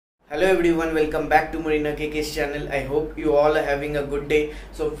Hello everyone, welcome back to Marinerkk channel. I hope you all are having a good day.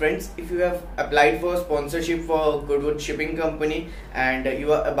 So friends, if you have applied for sponsorship for GOODWOOD shipping company and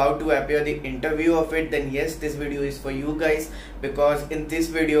you are about to appear the interview of it, then yes, this video is for you guys, because in this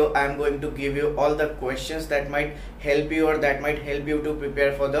video I am going to give you all the questions that might help you or that might help you to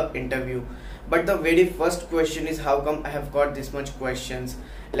prepare for the interview. But the very first question is, how come I have got this much questions?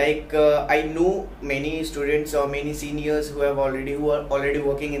 I know many students or many seniors who are already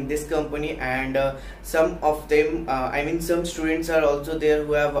working in this company, and some of them some students are also there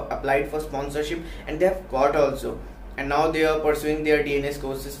who have applied for sponsorship and they have got also, and now they are pursuing their DNS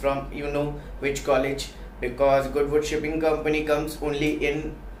courses from which college, because GOODWOOD shipping company comes only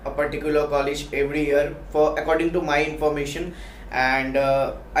in a particular college every year, for according to my information. And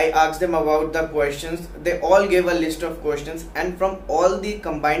I asked them about the questions. They all gave a list of questions, and from all the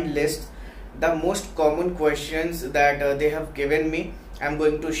combined lists, the most common questions that they have given me, I'm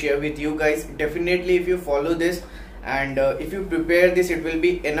going to share with you guys. Definitely if you follow this and if you prepare this, it will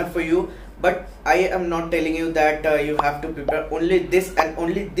be enough for you. But I am not telling you that you have to prepare only this and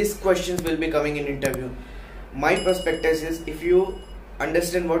only these questions will be coming in interview. My perspective is, if you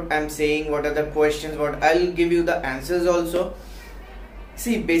understand what I'm saying, what are the questions, what I'll give you the answers also.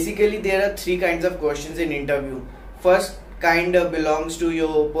 See, basically there are three kinds of questions in interview. First kind belongs to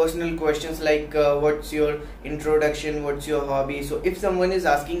your personal questions, like what's your introduction, what's your hobby. So if someone is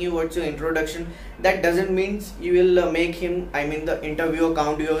asking you what's your introduction, that doesn't mean you will make him, the interviewer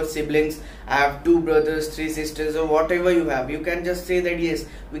count your siblings. I have 2 brothers, 3 sisters, or whatever you have. You can just say that yes,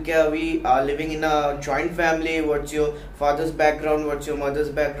 we are living in a joint family. What's your father's background, what's your mother's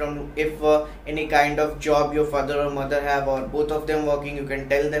background. If any kind of job your father or mother have, or both of them working, you can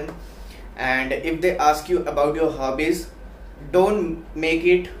tell them. And if they ask you about your hobbies, don't make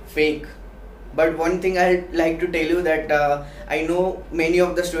it fake. But one thing I'd like to tell you, that I know many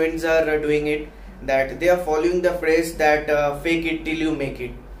of the students are doing it, that they are following the phrase that fake it till you make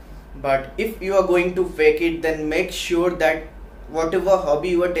it. But if you are going to fake it, then make sure that whatever hobby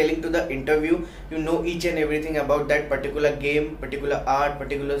you are telling to the interview, you know each and everything about that particular game, particular art,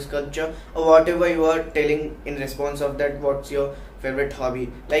 particular sculpture, or whatever you are telling in response of that. What's your favorite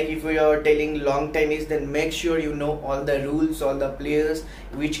hobby? Like if you are telling long tennis, then make sure you know all the rules, all the players,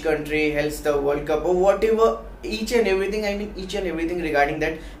 which country holds the World Cup, or whatever, each and everything. Each and everything regarding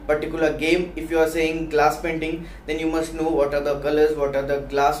that particular game. If you are saying glass painting, then you must know what are the colors, what are the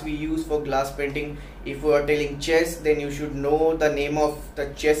glass we use for glass painting. If you are telling chess, then you should know the name of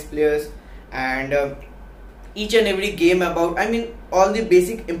the chess players, and each and every game about, all the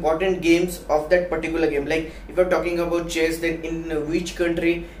basic important games of that particular game. Like if you're talking about chess, then in which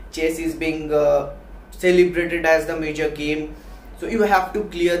country chess is being celebrated as the major game. So you have to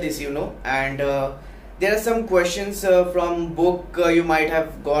clear this, and there are some questions from book. You might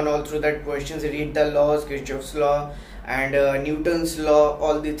have gone all through that questions. Read the laws, Kirchhoff's law and Newton's law,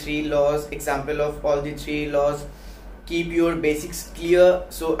 all the 3 laws, example of all the 3 laws. Keep your basics clear,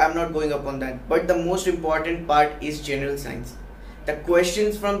 so I'm not going upon that. But the most important part is general science. The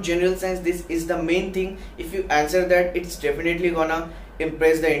questions from general science, this is the main thing. If you answer that, it's definitely gonna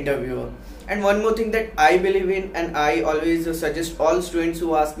impress the interviewer. And one more thing that I believe in, and I always suggest all students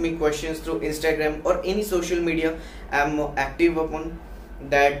who ask me questions through Instagram or any social media I'm active upon,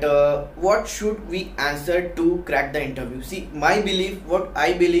 that what should we answer to crack the interview. See, what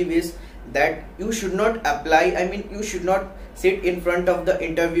I believe is that you should not apply, you should not sit in front of the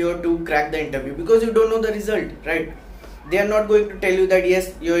interviewer to crack the interview, because you don't know the result, right? They are not going to tell you that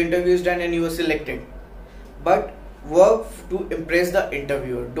yes, your interview is done and you were selected. But work to impress the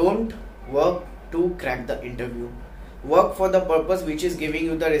interviewer. Don't work to crack the interview. Work for the purpose which is giving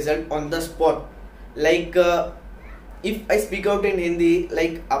you the result on the spot. Like if I speak out in Hindi,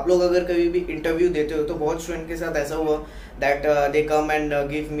 like आप लोग अगर कभी भी interview देते हो, तो बहुत student के साथ ऐसा हुआ that they come and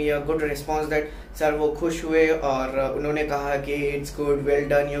give me a good response that sir वो खुश हुए और उन्होंने कहा कि it's good, well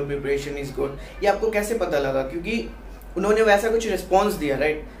done, your preparation is good. ये आपको कैसे पता लगा? क्योंकि उन्होंने वैसा कुछ रिस्पॉन्स दिया,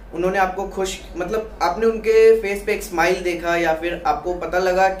 राइट? उन्होंने आपको खुश, मतलब आपने उनके फेस पे एक स्माइल देखा, या फिर आपको पता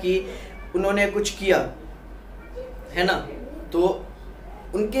लगा कि उन्होंने कुछ किया, है ना? तो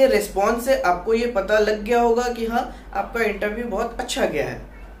उनके रिस्पॉन्स से आपको ये पता लग गया होगा कि हाँ, आपका इंटरव्यू बहुत अच्छा गया है,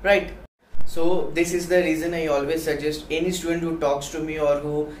 right? So this is the reason I always suggest any student who talks to me or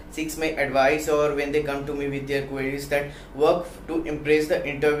who seeks my advice, or when they come to me with their queries, that work to impress the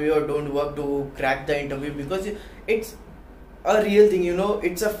interviewer, don't work to crack the interview, because it's a real thing,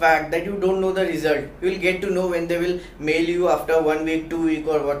 it's a fact that you don't know the result. You will get to know when they will mail you after 1 week, 2 weeks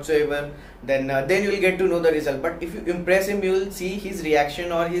or whatsoever. Then you will get to know the result. But if you impress him, you will see his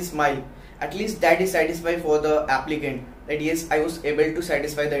reaction or his smile. At least that is satisfied for the applicant. that yes, I was able to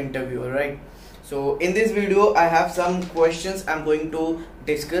satisfy the interviewer, right? So in this video I have some questions I'm going to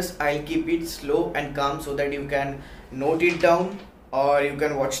discuss. I'll keep it slow and calm so that you can note it down, or you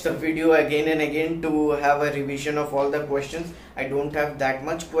can watch the video again and again to have a revision of all the questions. I don't have that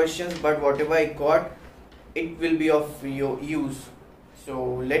much questions, but whatever I got, it will be of your use. So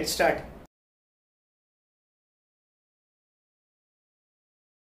let's start.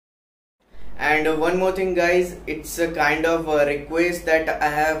 And one more thing guys, it's a kind of a request that I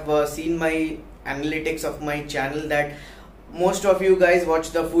have seen my analytics of my channel that most of you guys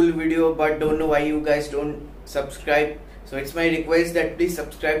watch the full video but don't know why you guys don't subscribe. So it's my request that please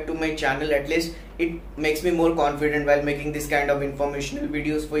subscribe to my channel. At least it makes me more confident while making this kind of informational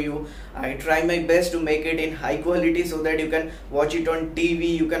videos for you. I try my best to make it in high quality so that you can watch it on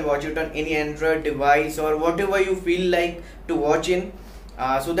TV, you can watch it on any Android device or whatever you feel like to watch in.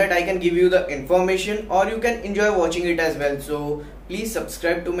 So that I can give you the information, or you can enjoy watching it as well. So please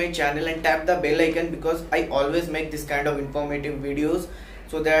subscribe to my channel and tap the bell icon, because I always make this kind of informative videos,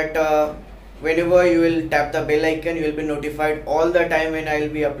 so that whenever you will tap the bell icon, you will be notified all the time when I will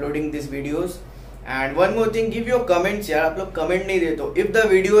be uploading these videos. And one more thing, give your comments यार. आप लोग comment नहीं देते हो. If the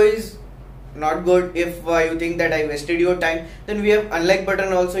video is not good, if you think that I wasted your time, then we have unlike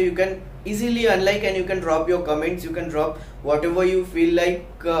button also. You can easily unlike and you can drop your comments. You can drop whatever you feel like.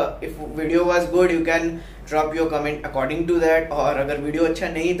 If video was good, you can drop your comment according to that. Or अगर video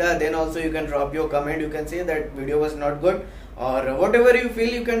अच्छा नहीं था, then also you can drop your comment. You can say that video was not good, or whatever you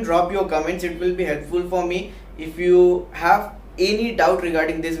feel, you can drop your comments. It will be helpful for me. If you have any doubt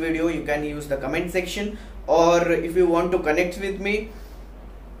regarding this video, you can use the comment section, or if you want to connect with me,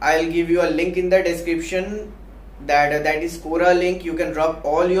 I'll give you a link in the description. That is Quora link. You can drop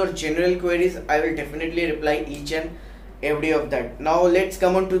all your general queries. I will definitely reply each and every of that. Now let's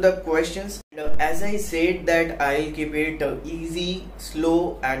come on to the questions. As I said that I'll keep it easy,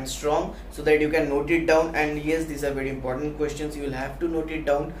 slow and strong so that you can note it down. And yes, these are very important questions. You will have to note it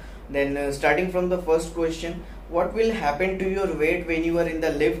down. Then starting from the first question, what will happen to your weight when you are in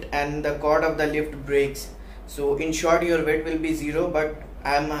the lift and the cord of the lift breaks? So in short, your weight will be 0, but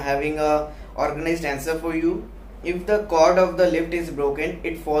I am having a organized answer for you. If the cord of the lift is broken,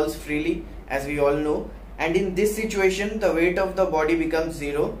 it falls freely, as we all know, and in this situation the weight of the body becomes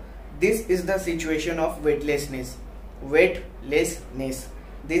 0. This is the situation of weightlessness. Weightlessness.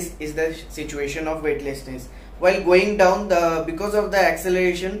 This is the situation of weightlessness. While going down, because of the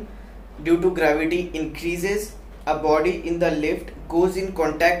acceleration due to gravity increases, a body in the lift goes in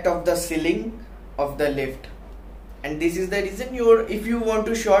contact of the ceiling of the lift. And this is the reason if you want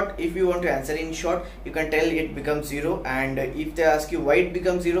to answer in short, you can tell it becomes 0. And if they ask you why it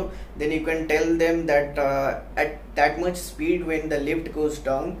becomes 0, then you can tell them that at that much speed, when the lift goes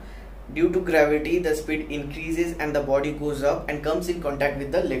down, due to gravity the speed increases and the body goes up and comes in contact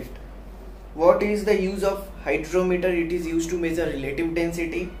with the lift. What is the use of hydrometer? It is used to measure relative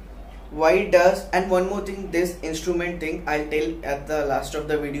density. Why does, and one more thing, this instrument thing I'll tell at the last of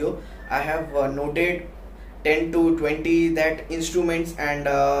the video. I have noted 10 to 20 that instruments, and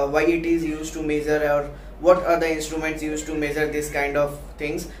why it is used to measure, or what are the instruments used to measure this kind of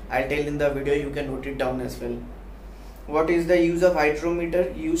things, I'll tell in the video. You can note it down as well. What is the use of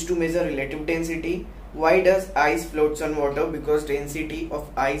hydrometer? Used to measure relative density. Why does ice floats on water? Because density of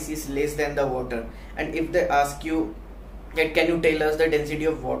ice is less than the water. And if they ask you that can you tell us the density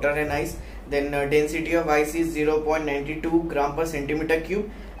of water and ice, then density of ice is 0.92 gram per centimeter cube,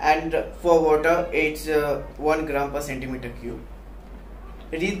 and for water it's 1 gram per centimeter cube.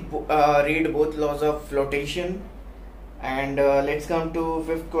 Read both laws of flotation. And let's come to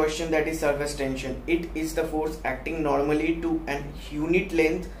fifth question, that is surface tension. It is the force acting normally to an unit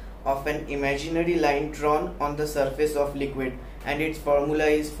length of an imaginary line drawn on the surface of liquid, and its formula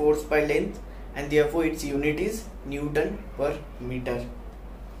is force by length, and therefore its unit is Newton per meter.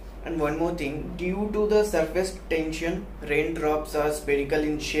 And one more thing, due to the surface tension, raindrops are spherical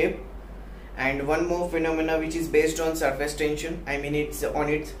in shape. And one more phenomena which is based on surface tension, I mean it's on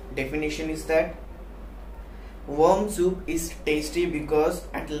its definition, is that warm soup is tasty because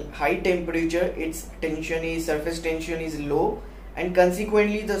at high temperature its surface tension is low, and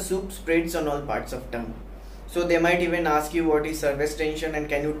consequently the soup spreads on all parts of tongue. So they might even ask you what is surface tension, and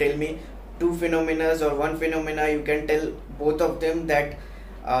can you tell me two phenomena or one phenomena. You can tell both of them, that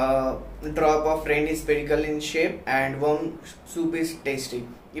drop of rain is spherical in shape and warm soup is tasty.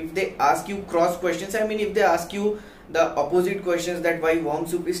 If they ask you cross questions, I mean if they ask you the opposite questions, that why warm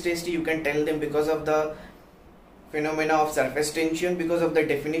soup is tasty, you can tell them because of the phenomena of surface tension because of the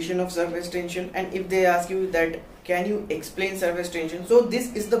definition of surface tension. And if they ask you that can you explain surface tension, so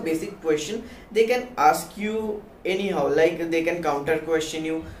this is the basic question they can ask you anyhow, like they can counter question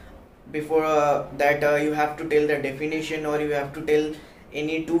you before that you have to tell the definition or you have to tell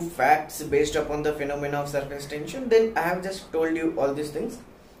any two facts based upon the phenomena of surface tension. Then I have just told you all these things,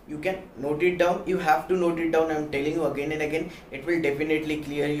 you can note it down, you have to note it down. I'm telling you again and again, it will definitely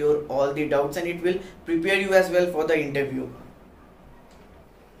clear your all the doubts and it will prepare you as well for the interview.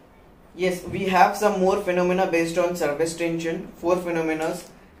 Yes, we have some more phenomena based on surface tension. 4 phenomena.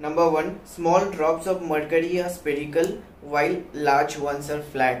 Number 1, small drops of mercury are spherical while large ones are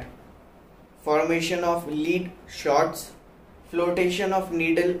flat. Formation of lead shots. Flotation of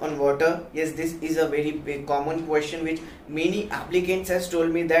needle on water. Yes, this is a very big common question which many applicants has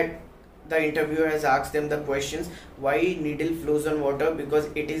told me that the interviewer has asked them the questions why needle flows on water, because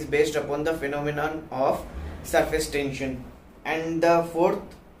it is based upon the phenomenon of surface tension. And the 4th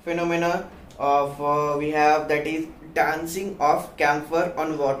phenomena of we have, that is dancing of camphor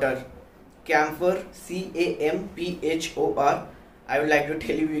on water. Camphor, CAMPHOR. I would like to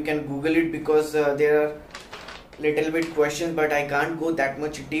tell you, you can Google it because there are little bit questions, but I can't go that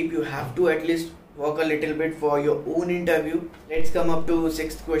much deep. You have to at least work a little bit for your own interview. Let's come up to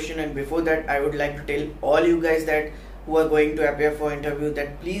 6th question, and before that I would like to tell all you guys that who are going to appear for interview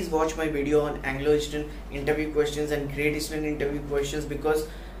that please watch my video on Anglo-Eastern interview questions and Great Eastern interview questions, because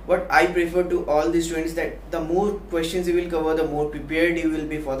what I prefer to all the students that the more questions you will cover, the more prepared you will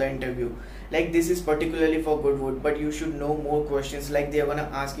be for the interview. Like this is particularly for Goodwood, but you should know more questions. Like they are gonna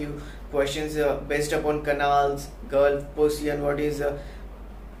ask you questions based upon canals, Gulf, Persian, what is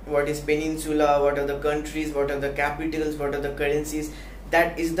peninsula, what are the countries, what are the capitals, what are the currencies.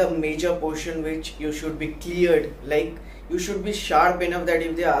 That is the major portion which you should be cleared. Like you should be sharp enough that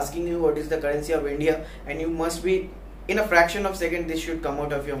if they are asking you what is the currency of India, and you must be in a fraction of a second, this should come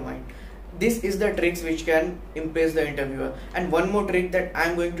out of your mind. This is the tricks which can impress the interviewer. And one more trick that I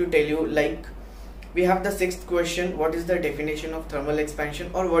am going to tell you, like we have the 6th question, what is the definition of thermal expansion,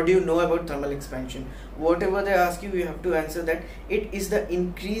 or what do you know about thermal expansion? Whatever they ask you, you have to answer that it is the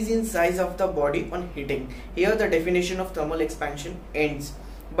increase in size of the body on heating. Here the definition of thermal expansion ends.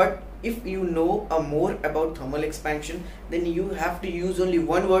 But if you know more about thermal expansion, then you have to use only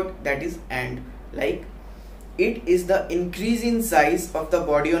one word, that is and. Like it is the increase in size of the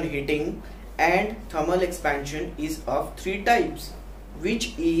body on heating, and thermal expansion is of 3 types,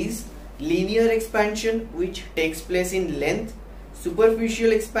 which is linear expansion, which takes place in length,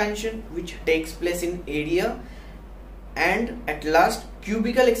 superficial expansion, which takes place in area, and at last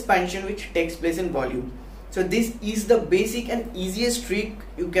cubical expansion, which takes place in volume. So this is the basic and easiest trick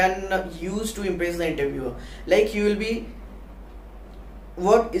you can use to impress the interviewer. Like you will be,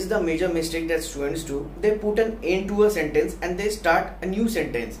 what is the major mistake that students do? They put an end to a sentence and they start a new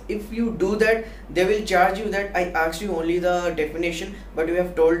sentence. If you do that, they will charge you that I asked you only the definition, but you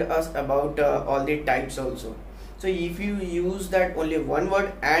have told us about all the types also. So if you use that only one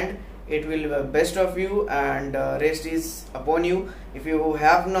word, and it will be best of you, and rest is upon you. If you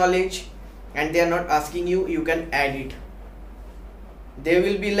have knowledge and they are not asking you, you can add it. They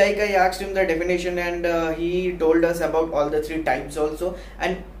will be like, I asked him the definition and he told us about all the 3 types also,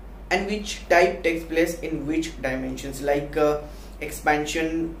 and which type takes place in which dimensions. Like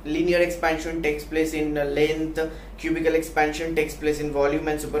expansion, linear expansion takes place in length, cubical expansion takes place in volume,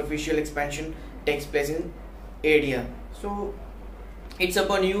 and superficial expansion takes place in area. So it's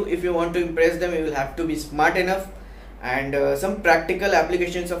upon you. If you want to impress them, you will have to be smart enough. And some practical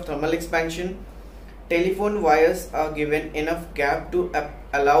applications of thermal expansion. Telephone wires are given enough gap to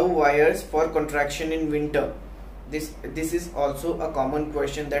allow wires for contraction in winter. This is also a common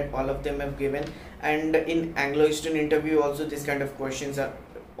question that all of them have given, and in Anglo-Eastern interview also this kind of questions are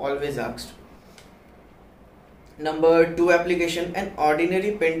always asked. Number 2 application, an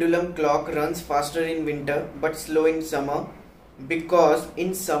ordinary pendulum clock runs faster in winter but slow in summer, because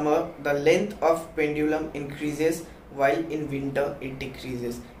in summer the length of pendulum increases while in winter it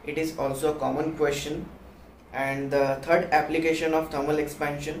decreases. It is also a common question. And the 3rd application of thermal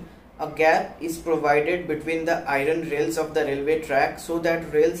expansion, a gap is provided between the iron rails of the railway track so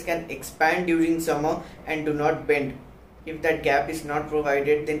that rails can expand during summer and do not bend. If that gap is not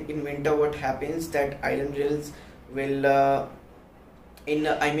provided, then in winter what happens, that iron rails will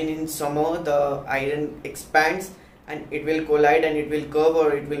in summer the iron expands and it will collide and it will curve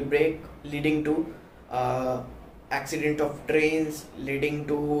or it will break, leading to accident of trains, leading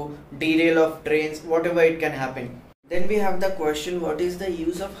to derail of trains, whatever it can happen. Then we have the question, what is the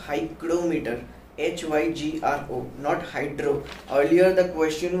use of hygrometer? HYGRO, not hydro. Earlier the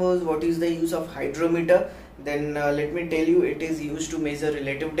question was what is the use of hydrometer. Then let me tell you, it is used to measure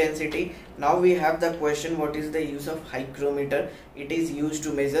relative density. Now we have the question, what is the use of hygrometer. It is used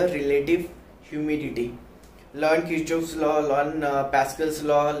to measure relative humidity. Learn Kirchhoff's law, learn Pascal's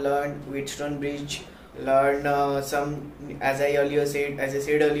law, learn Wheatstone bridge, learn some, as I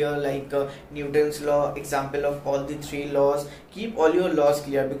said earlier, like Newton's law, example of all the 3 laws. Keep all your laws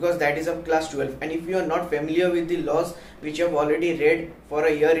clear, because that is of class 12, and if you are not familiar with the laws which you have already read for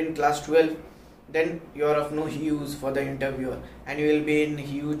a year in class 12, then you are of no use for the interviewer, and you will be in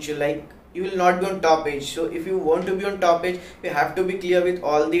huge, like, you will not be on top page. So if you want to be on top page, you have to be clear with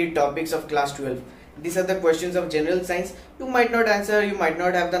all the topics of class 12. These are the questions of general science. You might not answer, you might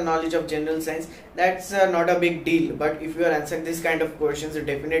not have the knowledge of general science. That's not a big deal. But if you are answering this kind of questions,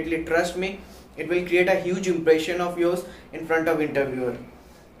 definitely trust me, it will create a huge impression of yours in front of interviewer.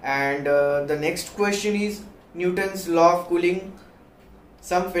 And the next question is Newton's law of cooling.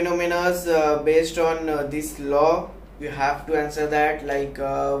 Some phenomena based on this law. You have to answer that, like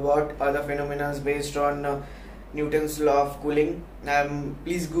what are the phenomena based on Newton's law of cooling.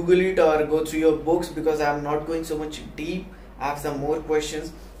 Please Google it or go through your books, because I am not going so much deep. I have some more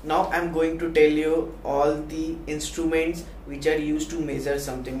questions. Now I am going to tell you all the instruments which are used to measure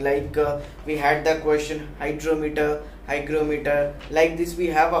something. Like we had the question hydrometer, hygrometer. Like this we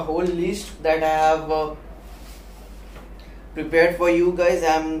have a whole list that I have prepared for you guys.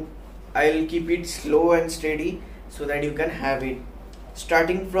 I'll keep it slow and steady so that you can have it.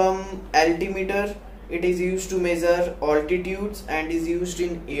 Starting from altimeter, it is used to measure altitudes and is used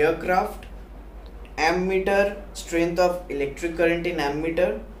in aircraft. Ammeter, strength of electric current in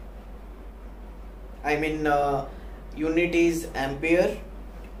ammeter. Unit is ampere.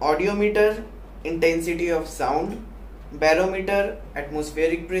 Audiometer, intensity of sound. Barometer,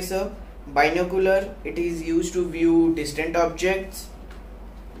 atmospheric pressure. Binocular, it is used to view distant objects.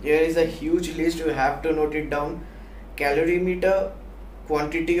 There is a huge list, you have to note it down. Calorimeter,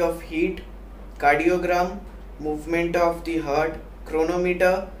 quantity of heat. Cardiogram, movement of the heart.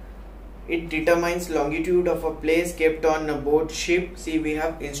 Chronometer, it determines longitude of a place kept on a boat, ship. See, we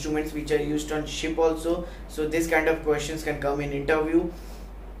have instruments which are used on ship also, so this kind of questions can come in interview.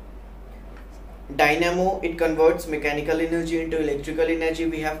 Dynamo, it converts mechanical energy into electrical energy.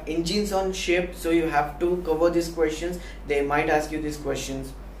 We have engines on ship, so you have to cover these questions. They might ask you these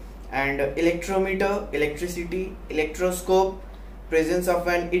questions. And electrometer, electricity. Electroscope,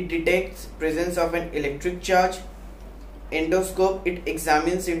 it detects presence of an electric charge. Endoscope, it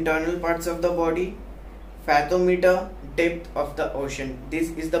examines internal parts of the body. Fathometer, depth of the ocean. This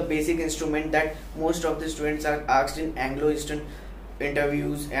is the basic instrument that most of the students are asked in Anglo-Eastern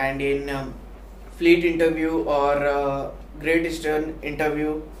interviews and in Fleet interview or Great Eastern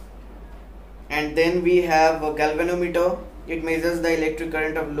interview. And then we have a galvanometer. It measures the electric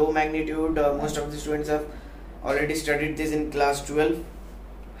current of low magnitude. Most of the students have already studied this in class 12.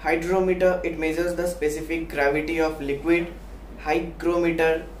 Hydrometer, it measures the specific gravity of liquid.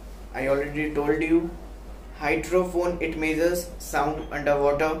 Hygrometer, I already told you. Hydrophone, it measures sound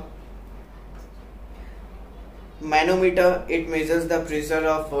underwater. Manometer, it measures the pressure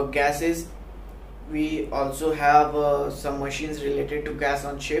of gases. We also have some machines related to gas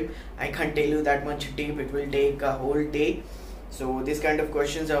on ship. I can't tell you that much deep, it will take a whole day. So these kind of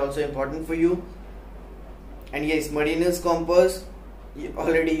questions are also important for you. And yes, Marinerk's compass,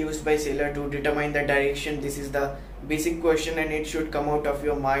 already used by sailor to determine the direction. This is the basic question and it should come out of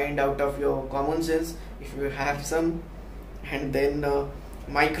your mind, out of your common sense if you have some. And then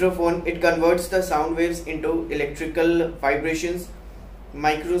microphone, it converts the sound waves into electrical vibrations.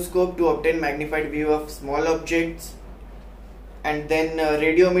 Microscope, to obtain magnified view of small objects. And then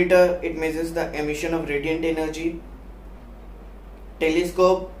radiometer, it measures the emission of radiant energy.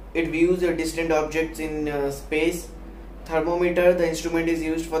 Telescope, it views distant objects in space. Thermometer, the instrument is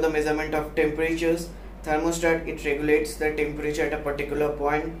used for the measurement of temperatures. Thermostat, it regulates the temperature at a particular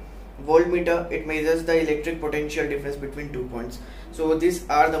point. Voltmeter, it measures the electric potential difference between 2 points. So these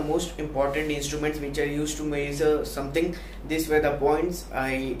are the most important instruments which are used to measure something. These were the points.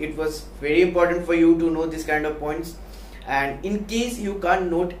 It was very important for you to know this kind of points, and in case you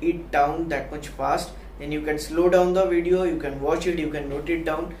can't note it down that much fast, then you can slow down the video, you can watch it, you can note it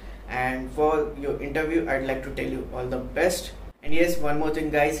down. And for your interview, I'd like to tell you all the best. And yes, one more thing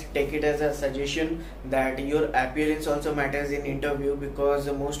guys, take it as a suggestion that your appearance also matters in interview, because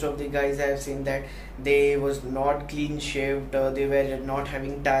most of the guys I have seen that they was not clean shaved, they were not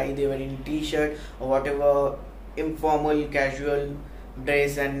having tie, they were in t-shirt or whatever informal casual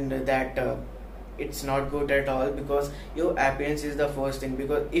dress, and that it's not good at all, because your appearance is the first thing.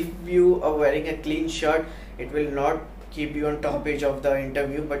 Because if you are wearing a clean shirt, it will not keep you on top page of the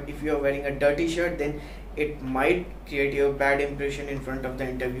interview, but if you are wearing a dirty shirt, then it might create your bad impression in front of the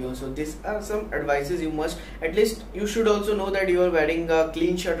interviewer. So these are some advices you must, at least you should also know that you are wearing a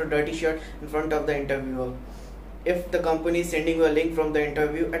clean shirt or dirty shirt in front of the interviewer. If the company is sending you a link from the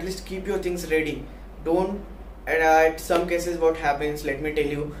interview, at least keep your things ready. Don't at some cases what happens, let me tell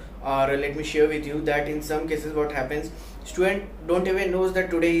you, or let me share with you, that in some cases what happens, student don't even knows that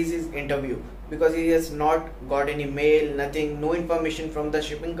today is his interview, because he has not got any mail, nothing, no information from the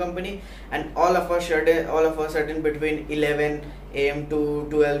shipping company. And all of a sudden between 11 a.m. to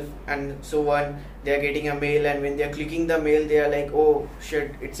 12 and so on, they are getting a mail, and when they are clicking the mail, they are like, oh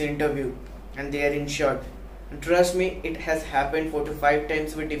shit, it's an interview, and they are in shock. And trust me, it has happened 4 to 5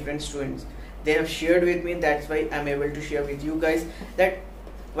 times with different students. They have shared with me, that's why I'm able to share with you guys, that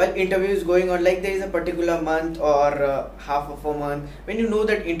while interview is going on, like there is a particular month or half of a month, when you know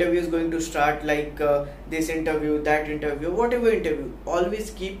that interview is going to start, like this interview, that interview, whatever interview, always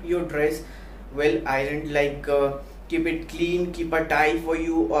keep your dress well ironed, like keep it clean, keep a tie for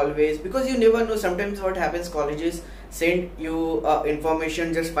you always, because you never know, sometimes what happens, colleges send you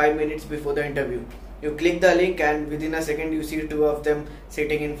information just 5 minutes before the interview. You click the link and within a second you see 2 of them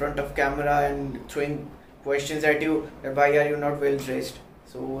sitting in front of camera and throwing questions at you, that why are you not well dressed.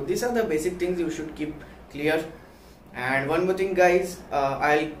 So these are the basic things you should keep clear. And one more thing guys,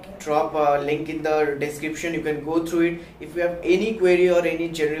 I'll drop a link in the description, you can go through it. If you have any query or any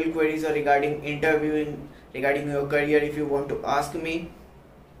general queries or regarding interviewing, regarding your career, if you want to ask me,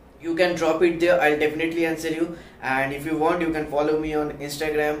 you can drop it there, I'll definitely answer you. And if you want, you can follow me on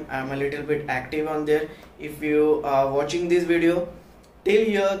Instagram, I'm a little bit active on there. If you are watching this video till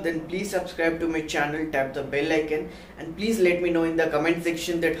here, then please subscribe to my channel, tap the bell icon, and please let me know in the comment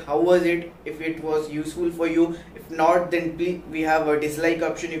section that how was it, if it was useful for you. If not, then please, we have a dislike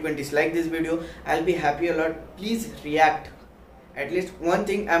option, you can dislike this video, I'll be happy a lot. Please react. At least one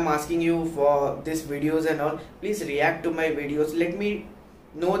thing I'm asking you for these videos and all, please react to my videos. Let me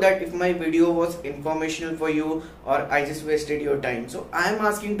know that if my video was informational for you or I just wasted your time. So I am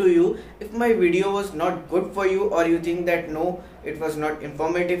asking to you, if my video was not good for you, or you think that no, it was not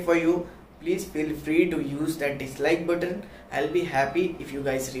informative for you, please feel free to use that dislike button. I'll be happy if you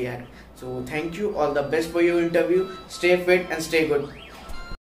guys react. So thank you, all the best for your interview. Stay fit and stay good.